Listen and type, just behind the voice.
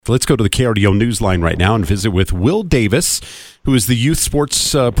Let's go to the KRDO Newsline right now and visit with Will Davis, who is the Youth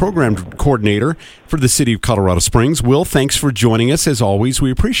Sports Program Coordinator for the City of Colorado Springs. Will, thanks for joining us. As always,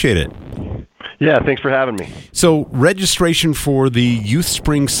 we appreciate it. Yeah, thanks for having me. So registration for the Youth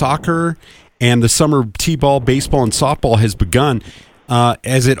Spring Soccer and the Summer T-Ball, Baseball, and Softball has begun.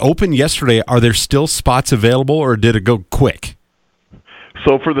 As it opened yesterday, are there still spots available, or did it go quick?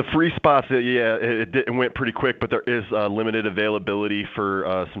 So for the free spots, it went pretty quick, but there is limited availability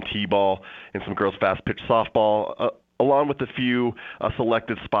for some T-ball and some girls fast pitch softball, along with a few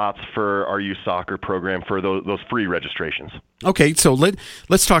selected spots for our youth soccer program for those free registrations. Okay, so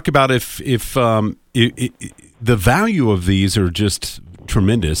let's talk about if the value of these are just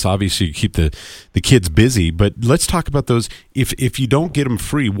tremendous. Obviously, you keep the kids busy, but let's talk about those. If you don't get them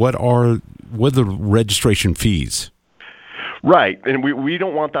free, what are the registration fees? Right, and we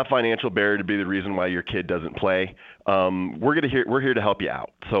don't want that financial barrier to be the reason why your kid doesn't play. We're here to help you out.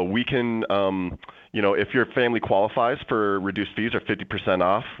 So we can, if your family qualifies for reduced fees or 50%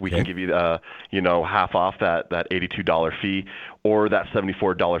 off, we can give you, half off that $82 fee or that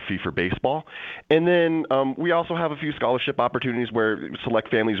 $74 fee for baseball. And then we also have a few scholarship opportunities where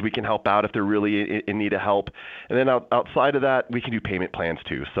select families we can help out if they're really in need of help. And then outside of that, we can do payment plans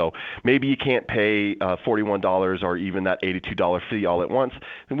too. So maybe you can't pay $41 or even that $82 fee all at once,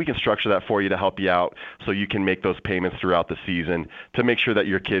 then we can structure that for you to help you out so you can make those payments throughout the season to make sure that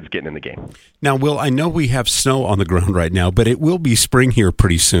your kid's getting in the game. Now, Will, I know we have snow on the ground right now, but it will be spring here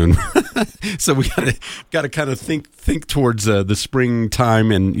pretty soon. So we got to kind of think towards the springtime,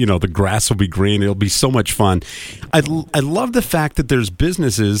 and the grass will be green. It'll be so much fun. I love the fact that there's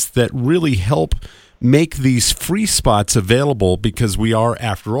businesses that really help make these free spots available because we are,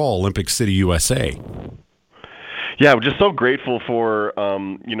 after all, Olympic City, USA. Yeah, we're just so grateful for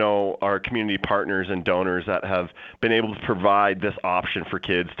our community partners and donors that have been able to provide this option for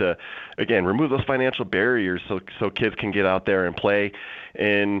kids to, again, remove those financial barriers so kids can get out there and play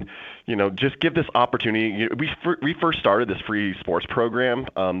and just give this opportunity. We first started this free sports program,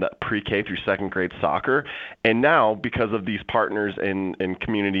 that pre-K through second grade soccer, and now because of these partners and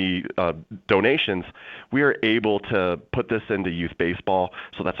community donations, we are able to put this into youth baseball.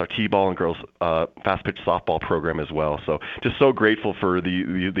 So that's our T-ball and girls fast pitch softball program as well. So just so grateful for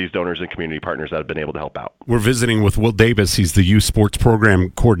these donors and community partners that have been able to help out. We're visiting with Will Davis. He's the Youth Sports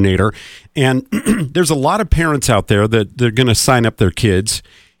Program Coordinator, and there's a lot of parents out there that they're going to sign up their kids.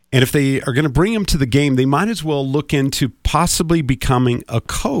 And if they are going to bring them to the game, they might as well look into possibly becoming a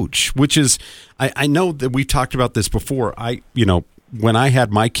coach, which is, I know that we talked about this before. When I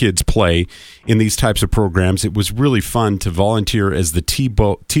had my kids play in these types of programs, it was really fun to volunteer as the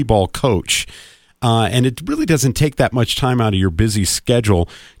T-ball coach. And it really doesn't take that much time out of your busy schedule.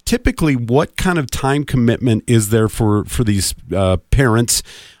 Typically, what kind of time commitment is there for these parents,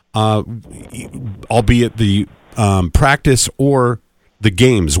 albeit the practice or the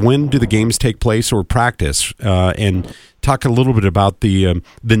games? When do the games take place or practice? And talk a little bit about the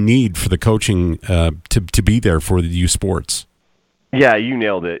need for the coaching to be there for the youth sports. Yeah, you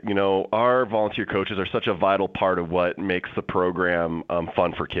nailed it. Our volunteer coaches are such a vital part of what makes the program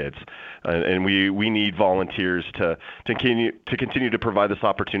fun for kids, and we need volunteers to continue to provide this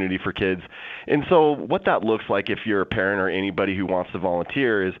opportunity for kids. And so, what that looks like, if you're a parent or anybody who wants to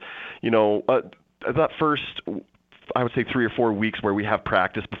volunteer, is that first, I would say 3 or 4 weeks where we have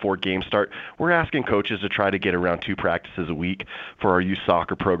practice before games start, we're asking coaches to try to get around 2 practices a week for our youth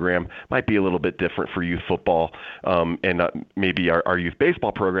soccer program. Might be a little bit different for youth football and maybe our youth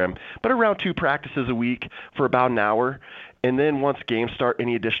baseball program, but around 2 practices a week for about an hour. And then once games start,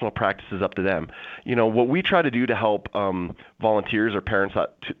 any additional practices up to them. What we try to do to help volunteers or parents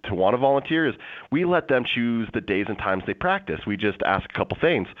to want to volunteer is we let them choose the days and times they practice. We just ask a couple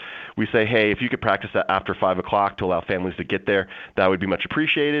things. We say, hey, if you could practice after 5 o'clock to allow families to get there, that would be much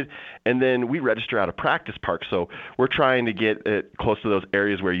appreciated. And then we register at a practice park. So we're trying to get it close to those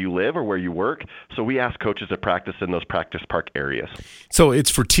areas where you live or where you work. So we ask coaches to practice in those practice park areas. So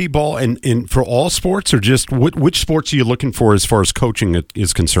it's for T-ball and for all sports, or just which sports are you looking for as far as coaching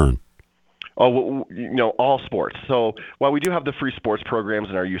is concerned? All sports. So while we do have the free sports programs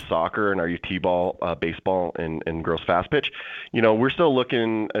in our youth soccer and our youth T-ball, baseball, and girls fast pitch, we're still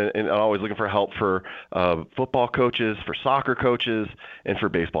looking and always looking for help for football coaches, for soccer coaches, and for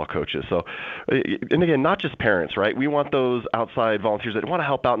baseball coaches. So, and again, not just parents, right? We want those outside volunteers that want to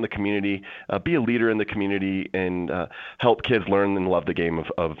help out in the community, be a leader in the community, and help kids learn and love the game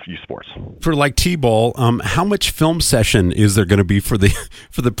of youth sports. For like T-ball, how much film session is there going to be for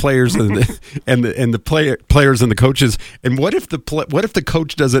the players and the players and the coaches? And what if the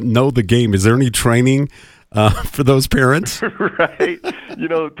coach doesn't know the game? Is there any training for those parents. Right. You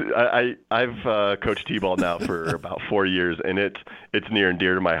know, I've coached T-ball now for about 4 years, and it's near and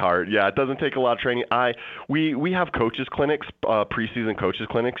dear to my heart. Yeah, it doesn't take a lot of training. We have coaches clinics, preseason coaches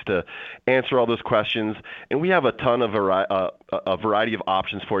clinics to answer all those questions, and we have a ton of a variety of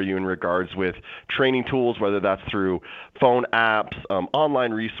options for you in regards with training tools, whether that's through phone apps,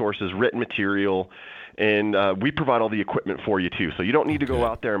 online resources, written material. And we provide all the equipment for you, too. So you don't need to go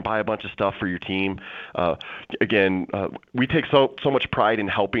out there and buy a bunch of stuff for your team. Again, we take so much pride in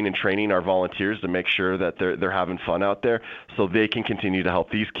helping and training our volunteers to make sure that they're having fun out there so they can continue to help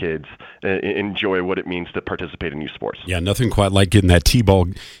these kids enjoy what it means to participate in youth sports. Yeah, nothing quite like getting that T-ball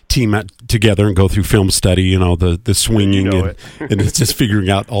team together and go through film study, the swinging, and it's just figuring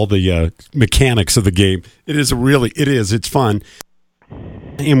out all the mechanics of the game. It's fun.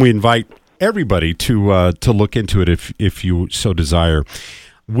 And we invite everybody to look into it if you so desire.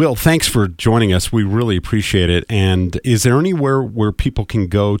 Will, thanks for joining us. We really appreciate it. And is there anywhere where people can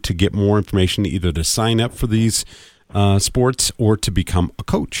go to get more information, either to sign up for these sports or to become a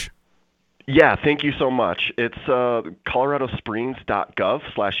coach? Yeah, thank you so much. It's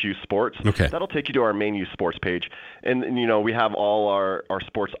coloradosprings.gov/youthsports. Okay. That'll take you to our main youth sports page. And we have all our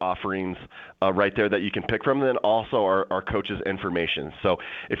sports offerings right there that you can pick from, and then also our coaches' information. So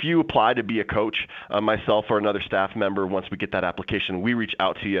if you apply to be a coach, myself or another staff member, once we get that application, we reach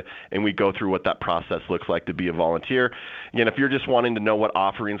out to you and we go through what that process looks like to be a volunteer. Again, if you're just wanting to know what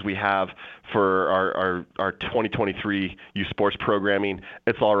offerings we have for our 2023 youth sports programming,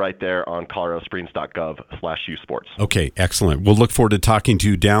 it's all right there on coloradosprings.gov/youthsports. Okay, excellent. We'll look forward to talking to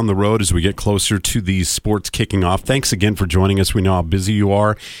you down the road as we get closer to these sports kicking off. Thanks again for joining us. We know how busy you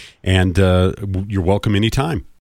are, and you're welcome anytime.